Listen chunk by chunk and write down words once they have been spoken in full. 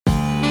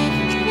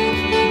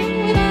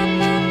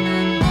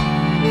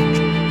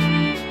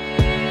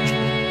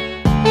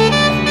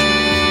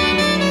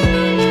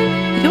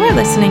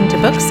listening to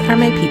Books Are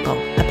My People,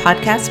 a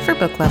podcast for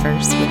book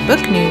lovers with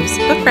book news,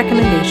 book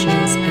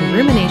recommendations, and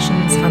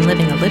ruminations on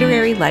living a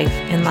literary life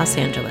in Los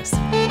Angeles.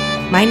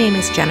 My name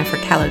is Jennifer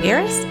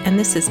Calogeris, and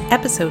this is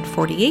episode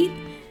 48,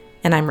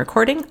 and I'm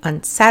recording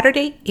on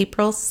Saturday,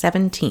 April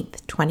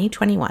 17th,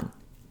 2021.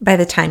 By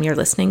the time you're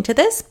listening to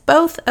this,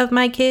 both of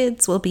my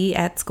kids will be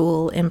at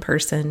school in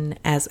person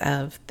as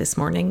of this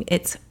morning.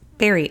 It's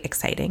very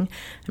exciting.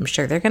 I'm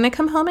sure they're going to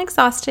come home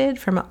exhausted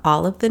from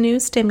all of the new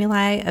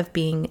stimuli of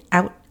being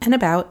out and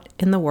about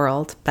in the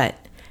world, but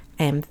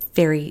I am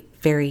very,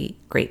 very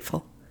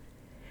grateful.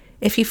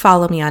 If you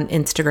follow me on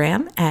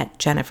Instagram at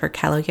Jennifer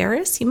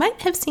Calogeris, you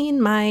might have seen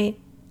my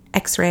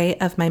x-ray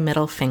of my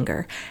middle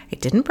finger. I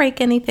didn't break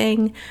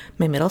anything.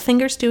 My middle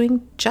finger's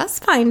doing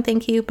just fine,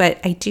 thank you, but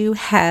I do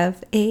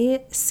have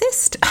a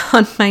cyst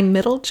on my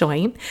middle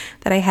joint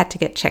that I had to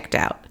get checked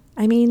out.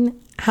 I mean,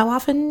 how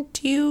often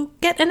do you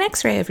get an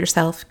x-ray of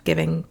yourself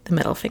giving the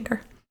middle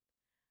finger?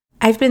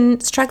 I've been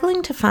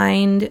struggling to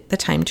find the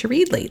time to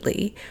read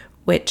lately,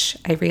 which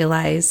I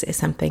realize is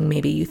something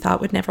maybe you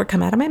thought would never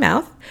come out of my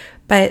mouth,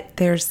 but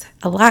there's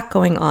a lot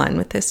going on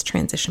with this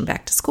transition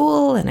back to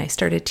school, and I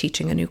started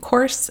teaching a new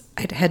course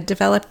I had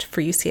developed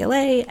for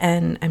UCLA,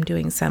 and I'm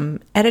doing some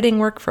editing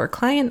work for a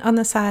client on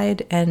the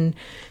side, and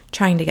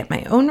trying to get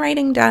my own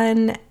writing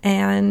done,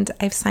 and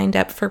I've signed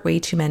up for way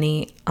too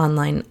many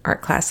online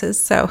art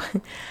classes, so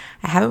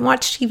I haven't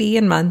watched TV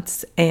in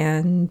months,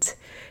 and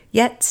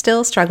yet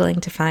still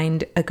struggling to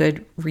find a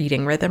good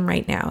reading rhythm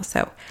right now.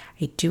 So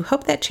I do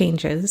hope that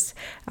changes.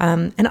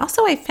 And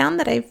also I found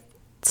that I've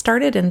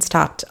started and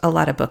stopped a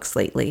lot of books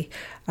lately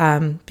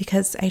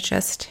because I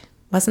just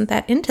wasn't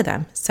that into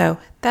them. So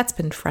that's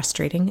been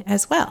frustrating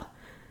as well.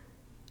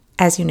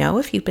 As you know,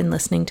 if you've been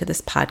listening to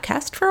this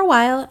podcast for a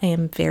while, I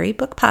am very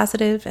book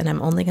positive, and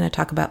I'm only going to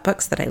talk about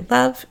books that I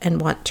love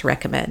and want to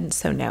recommend.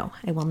 So no,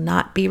 I will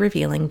not be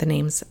revealing the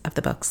names of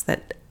the books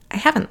that I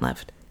haven't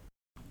loved.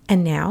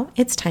 And now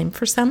it's time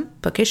for some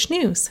bookish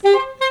news.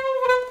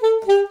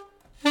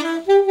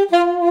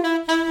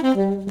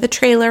 The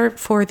trailer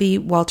for the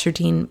Walter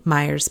Dean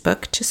Myers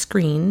book to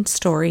screen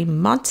story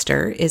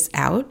Monster is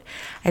out.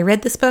 I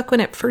read this book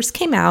when it first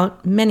came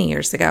out many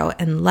years ago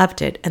and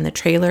loved it, and the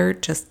trailer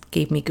just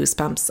gave me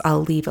goosebumps.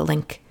 I'll leave a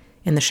link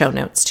in the show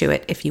notes to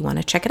it if you want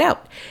to check it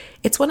out.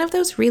 It's one of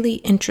those really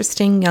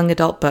interesting young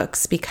adult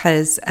books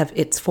because of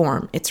its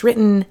form. It's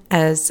written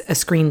as a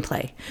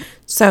screenplay,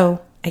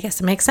 so I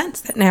guess it makes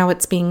sense that now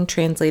it's being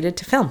translated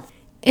to film.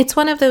 It's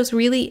one of those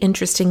really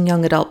interesting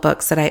young adult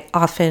books that I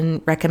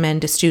often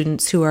recommend to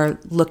students who are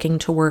looking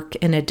to work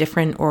in a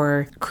different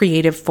or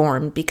creative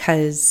form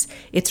because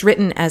it's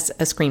written as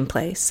a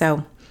screenplay.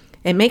 So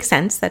it makes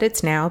sense that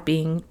it's now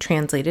being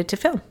translated to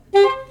film.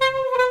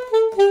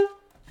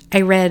 I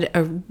read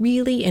a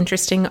really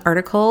interesting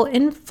article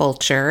in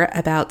Vulture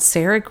about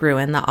Sarah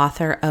Gruen, the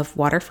author of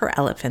Water for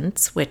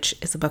Elephants, which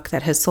is a book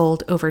that has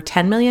sold over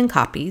 10 million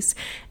copies.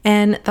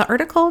 And the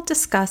article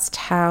discussed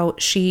how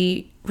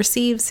she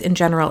receives, in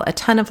general, a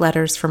ton of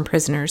letters from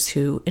prisoners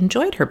who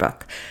enjoyed her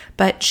book.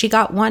 But she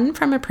got one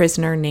from a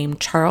prisoner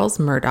named Charles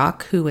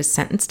Murdoch, who was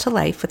sentenced to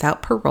life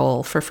without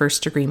parole for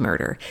first-degree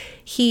murder.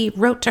 He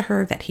wrote to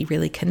her that he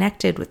really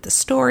connected with the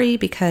story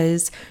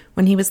because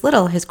when he was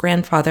little, his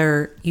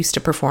grandfather used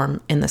to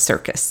perform in the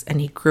circus,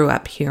 and he grew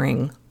up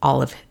hearing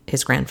all of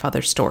his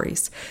grandfather's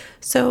stories.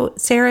 So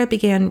Sarah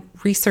began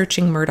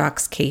researching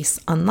Murdoch's case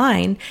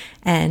online,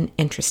 and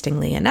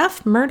interestingly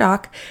enough,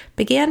 Murdoch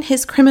began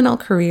his criminal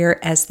career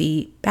as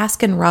the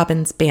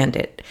Baskin-Robbins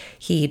bandit.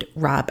 He'd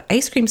rob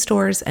ice cream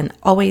stores and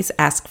always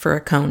ask for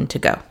a cone to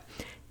go.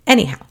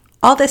 Anyhow,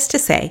 all this to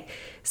say,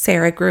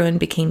 Sarah Gruen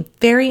became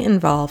very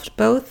involved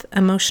both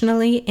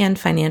emotionally and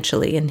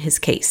financially in his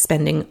case,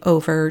 spending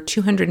over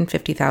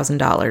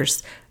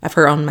 $250,000 of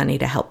her own money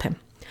to help him.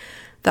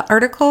 The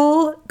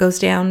article goes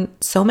down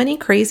so many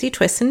crazy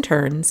twists and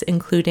turns,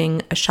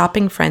 including a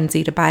shopping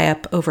frenzy to buy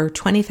up over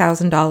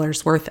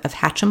 $20,000 worth of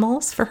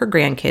Hatchimals for her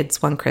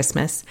grandkids one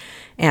Christmas,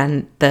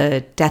 and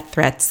the death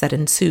threats that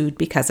ensued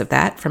because of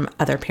that from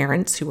other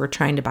parents who were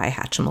trying to buy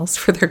Hatchimals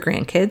for their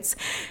grandkids.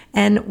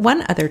 And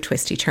one other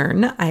twisty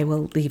turn I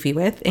will leave you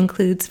with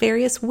includes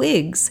various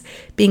wigs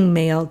being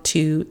mailed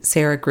to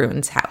Sarah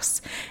Gruen's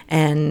house.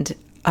 And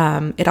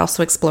it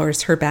also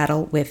explores her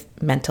battle with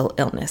mental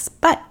illness.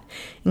 But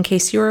in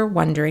case you're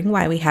wondering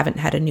why we haven't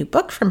had a new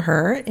book from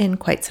her in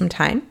quite some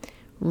time,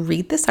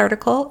 read this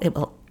article. It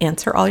will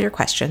answer all your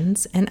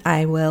questions, and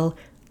I will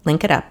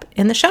link it up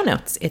in the show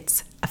notes.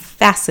 It's a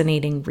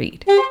fascinating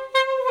read.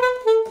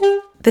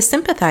 The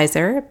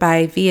Sympathizer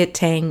by Viet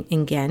Thanh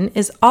Nguyen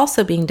is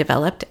also being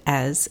developed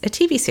as a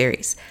TV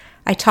series.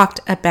 I talked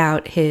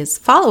about his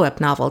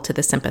follow-up novel to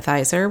The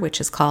Sympathizer,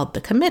 which is called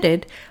The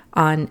Committed,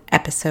 on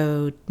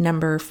episode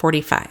number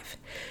 45.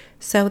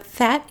 So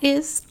that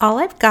is all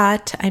I've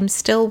got. I'm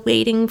still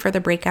waiting for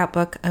the breakout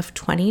book of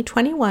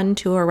 2021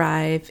 to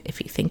arrive. If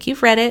you think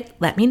you've read it,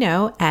 let me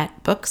know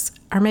at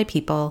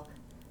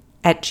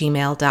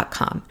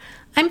booksaremypeople@gmail.com.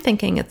 I'm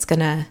thinking it's going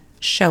to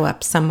show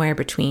up somewhere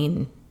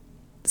between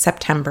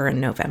September and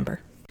November.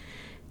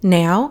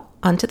 Now,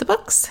 onto the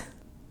books.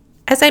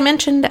 As I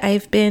mentioned,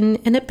 I've been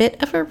in a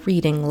bit of a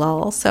reading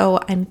lull, so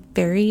I'm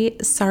very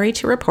sorry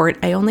to report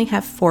I only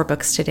have 4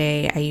 books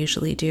today. I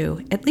usually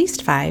do at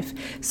least 5,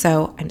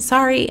 so I'm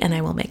sorry and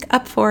I will make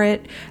up for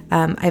it.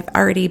 I've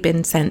already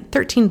been sent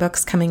 13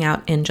 books coming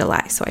out in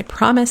July, so I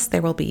promise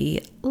there will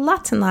be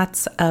lots and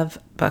lots of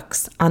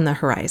books on the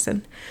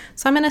horizon.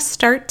 So I'm going to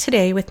start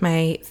today with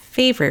my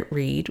favorite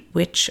read,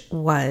 which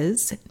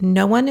was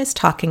No One Is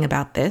Talking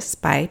About This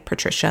by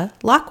Patricia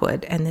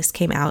Lockwood, and this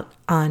came out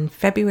on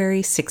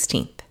February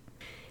 16th.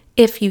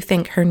 If you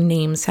think her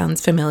name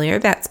sounds familiar,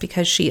 that's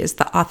because she is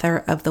the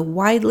author of the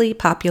widely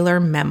popular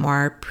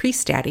memoir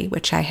Priest Daddy,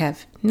 which I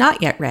have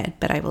not yet read,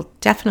 but I will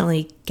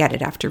definitely get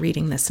it after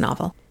reading this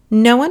novel.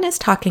 No One Is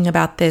Talking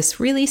About This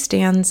really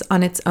stands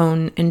on its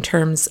own in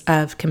terms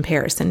of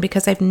comparison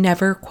because I've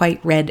never quite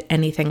read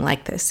anything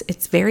like this.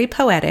 It's very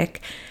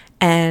poetic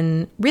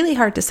and really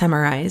hard to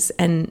summarize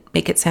and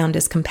make it sound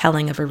as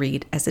compelling of a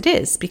read as it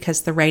is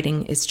because the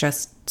writing is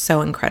just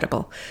so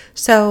incredible.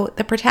 So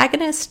the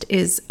protagonist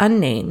is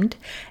unnamed,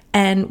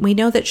 and we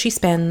know that she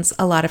spends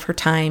a lot of her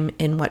time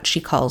in what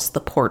she calls the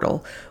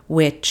portal,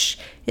 which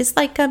is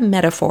like a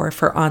metaphor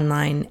for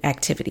online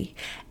activity.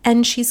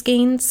 And she's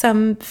gained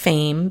some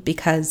fame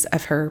because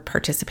of her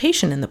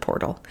participation in the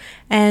portal.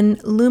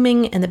 And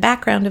looming in the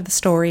background of the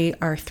story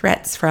are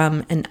threats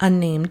from an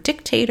unnamed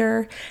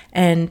dictator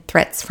and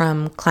threats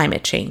from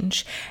climate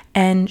change.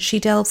 And she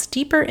delves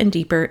deeper and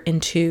deeper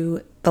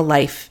into the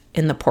life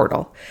in the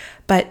portal.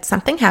 But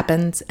something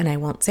happens, and I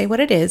won't say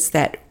what it is,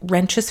 that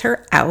wrenches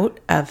her out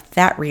of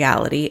that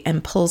reality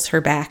and pulls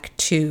her back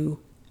to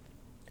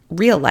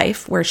real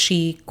life, where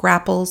she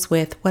grapples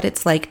with what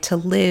it's like to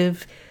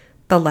live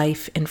the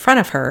life in front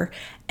of her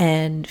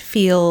and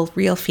feel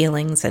real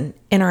feelings and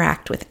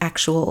interact with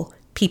actual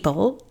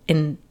people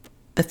in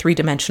the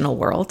 3-dimensional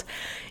world.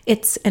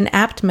 It's an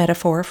apt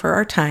metaphor for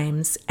our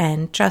times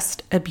and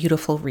just a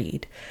beautiful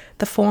read.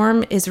 The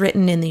form is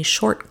written in these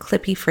short,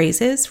 clippy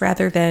phrases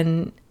rather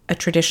than a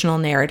traditional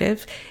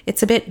narrative.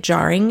 It's a bit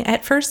jarring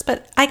at first,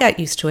 but I got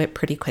used to it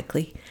pretty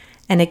quickly.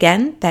 And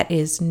again, that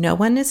is No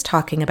One Is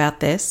Talking About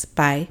This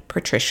by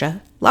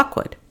Patricia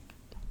Lockwood.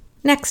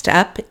 Next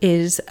up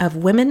is Of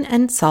Women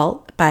and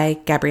Salt by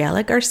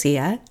Gabriela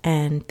Garcia,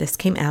 and this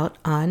came out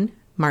on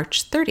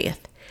March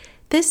 30th.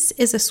 This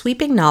is a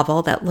sweeping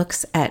novel that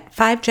looks at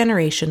 5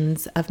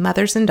 generations of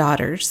mothers and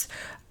daughters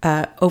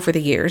over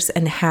the years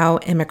and how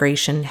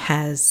immigration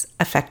has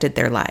affected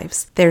their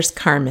lives. There's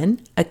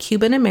Carmen, a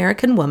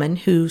Cuban-American woman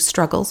who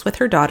struggles with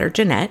her daughter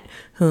Jeanette,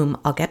 whom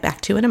I'll get back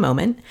to in a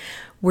moment.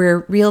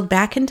 We're reeled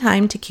back in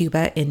time to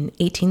Cuba in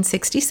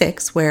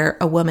 1866, where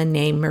a woman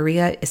named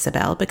Maria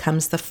Isabel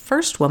becomes the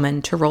first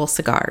woman to roll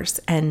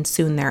cigars, and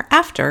soon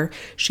thereafter,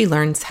 she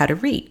learns how to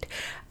read.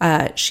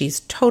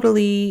 She's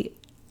totally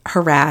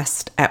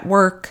harassed at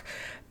work,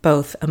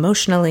 both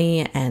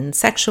emotionally and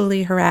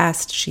sexually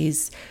harassed.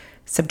 She's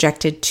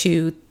subjected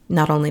to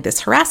not only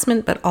this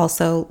harassment, but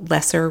also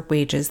lesser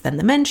wages than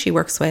the men she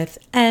works with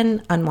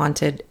and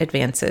unwanted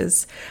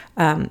advances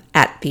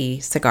at the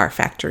cigar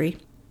factory.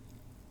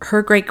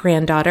 Her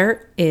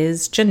great-granddaughter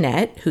is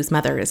Jeanette, whose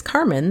mother is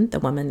Carmen, the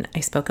woman I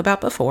spoke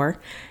about before,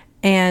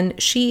 and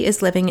she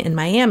is living in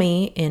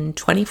Miami in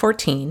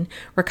 2014,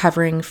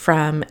 recovering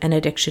from an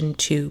addiction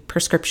to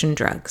prescription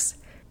drugs.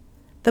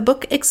 The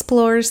book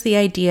explores the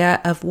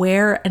idea of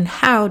where and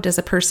how does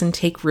a person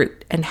take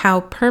root and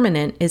how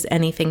permanent is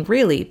anything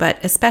really,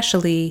 but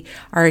especially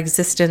our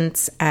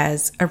existence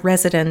as a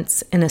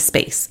residence in a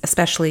space,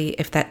 especially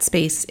if that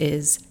space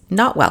is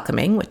not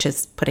welcoming, which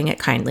is putting it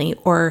kindly,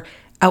 or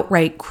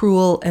outright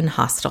cruel and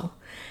hostile.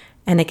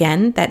 And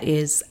again, that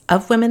is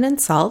Of Women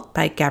and Salt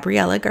by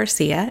Gabriela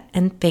Garcia,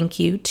 and thank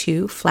you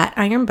to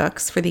Flatiron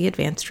Books for the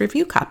advanced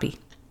review copy.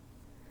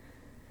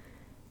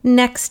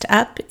 Next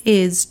up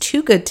is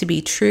Too Good to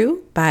Be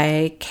True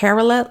by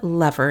Carola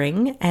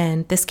Lovering,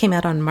 and this came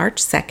out on March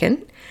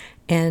 2nd,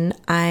 and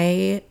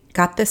I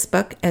got this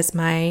book as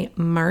my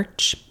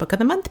March Book of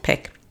the Month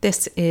pick.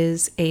 This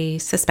is a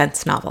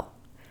suspense novel.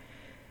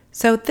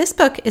 So this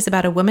book is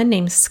about a woman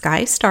named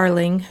Skye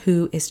Starling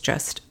who is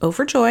just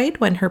overjoyed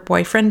when her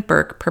boyfriend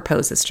Burke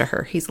proposes to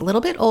her. He's a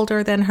little bit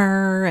older than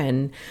her,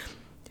 and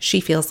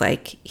she feels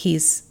like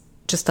he's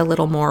just a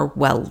little more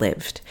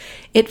well-lived.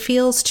 It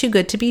feels too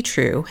good to be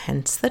true,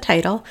 hence the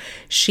title.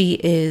 She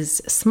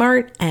is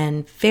smart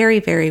and very,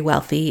 very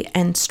wealthy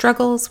and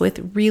struggles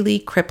with really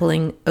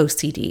crippling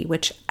OCD,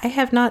 which I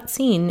have not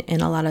seen in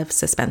a lot of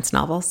suspense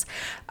novels.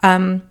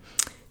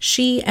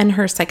 She and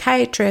her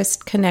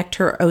psychiatrist connect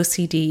her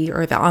OCD,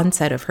 or the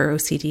onset of her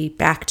OCD,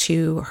 back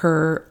to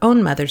her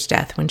own mother's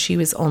death when she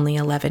was only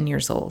 11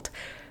 years old.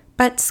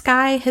 But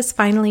Skye has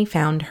finally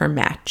found her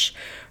match.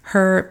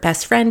 Her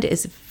best friend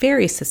is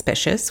very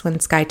suspicious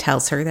when Skye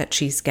tells her that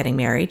she's getting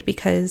married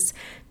because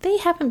they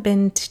haven't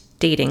been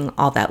dating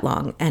all that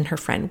long, and her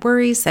friend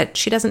worries that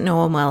she doesn't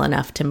know him well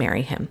enough to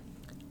marry him.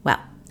 Well,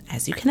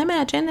 as you can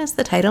imagine, as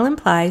the title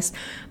implies,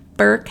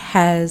 Burke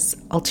has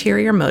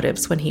ulterior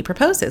motives when he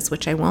proposes,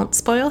 which I won't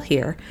spoil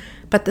here,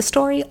 but the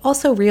story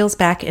also reels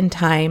back in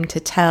time to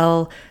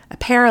tell a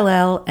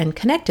parallel and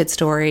connected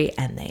story,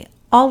 and they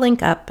all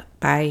link up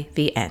by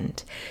the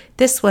end.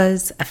 This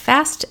was a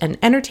fast and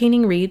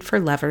entertaining read for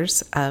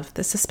lovers of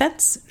the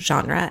suspense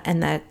genre,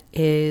 and that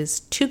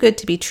is Too Good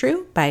to Be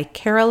True by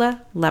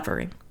Carola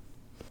Levering.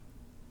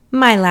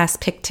 My last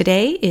pick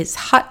today is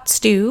Hot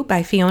Stew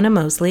by Fiona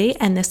Mosley,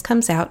 and this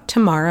comes out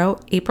tomorrow,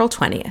 April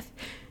 20th.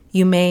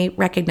 You may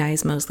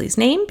recognize Mosley's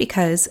name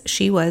because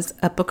she was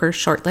a Booker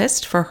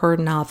shortlist for her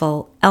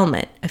novel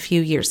Elmet a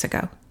few years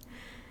ago.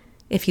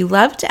 If you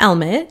loved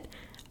Elmet,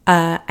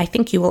 I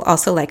think you will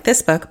also like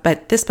this book,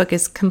 but this book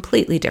is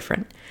completely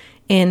different.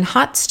 In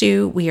Hot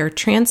Stew, we are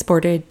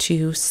transported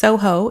to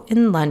Soho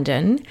in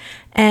London,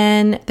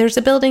 and there's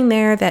a building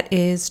there that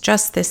is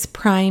just this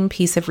prime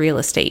piece of real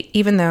estate,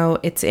 even though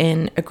it's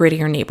in a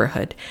grittier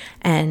neighborhood.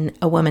 And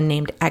a woman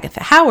named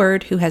Agatha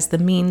Howard, who has the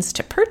means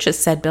to purchase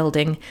said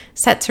building,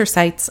 sets her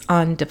sights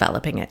on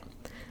developing it.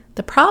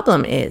 The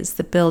problem is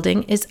the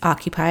building is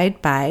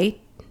occupied by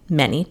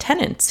many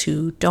tenants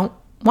who don't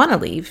want to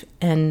leave,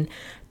 and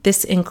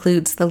this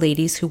includes the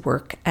ladies who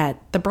work at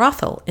the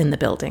brothel in the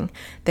building.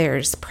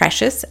 There's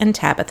Precious and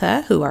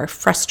Tabitha, who are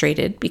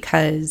frustrated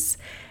because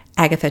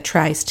Agatha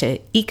tries to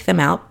eke them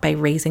out by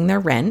raising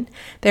their rent.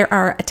 There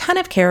are a ton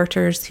of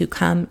characters who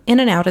come in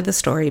and out of the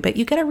story, but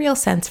you get a real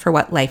sense for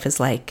what life is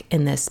like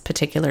in this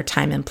particular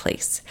time and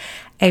place.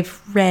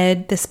 I've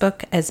read this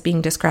book as being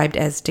described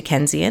as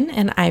Dickensian,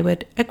 and I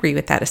would agree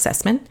with that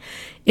assessment.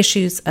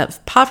 Issues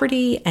of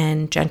poverty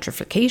and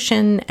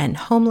gentrification and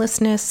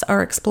homelessness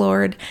are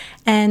explored,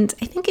 and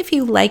I think if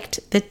you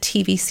liked the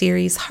TV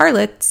series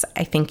Harlots,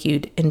 I think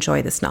you'd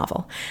enjoy this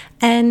novel.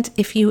 And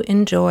if you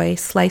enjoy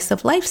slice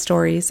of life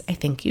stories, I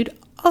think you'd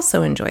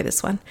also enjoy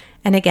this one.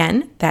 And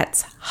again,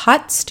 that's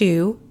Hot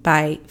Stew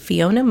by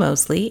Fiona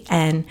Mosley,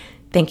 and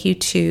thank you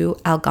to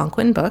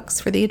Algonquin Books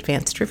for the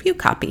advanced review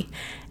copy.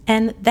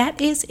 And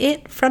that is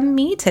it from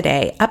me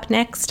today. Up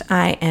next,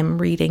 I am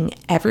reading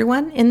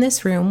Everyone in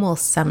This Room Will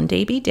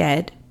Someday Be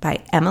Dead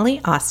by Emily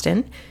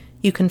Austin.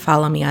 You can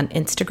follow me on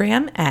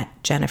Instagram at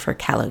Jennifer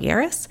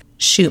Caloyeris.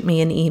 Shoot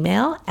me an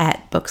email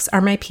at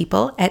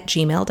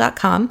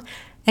booksamemypeople@gmail.com,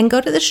 and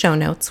go to the show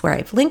notes where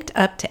I've linked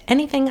up to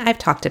anything I've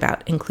talked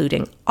about,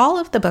 including all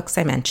of the books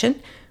I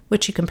mentioned,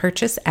 which you can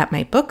purchase at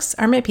my Books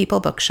Are My People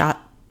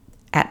bookshop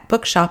at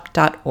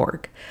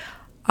bookshop.org.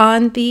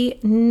 On the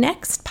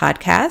next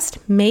podcast,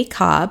 May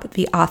Cobb,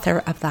 the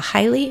author of the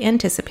highly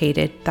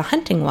anticipated The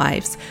Hunting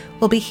Wives,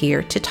 will be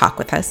here to talk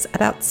with us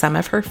about some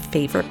of her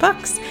favorite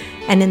books.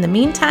 And in the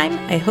meantime,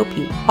 I hope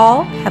you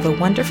all have a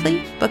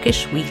wonderfully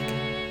bookish week.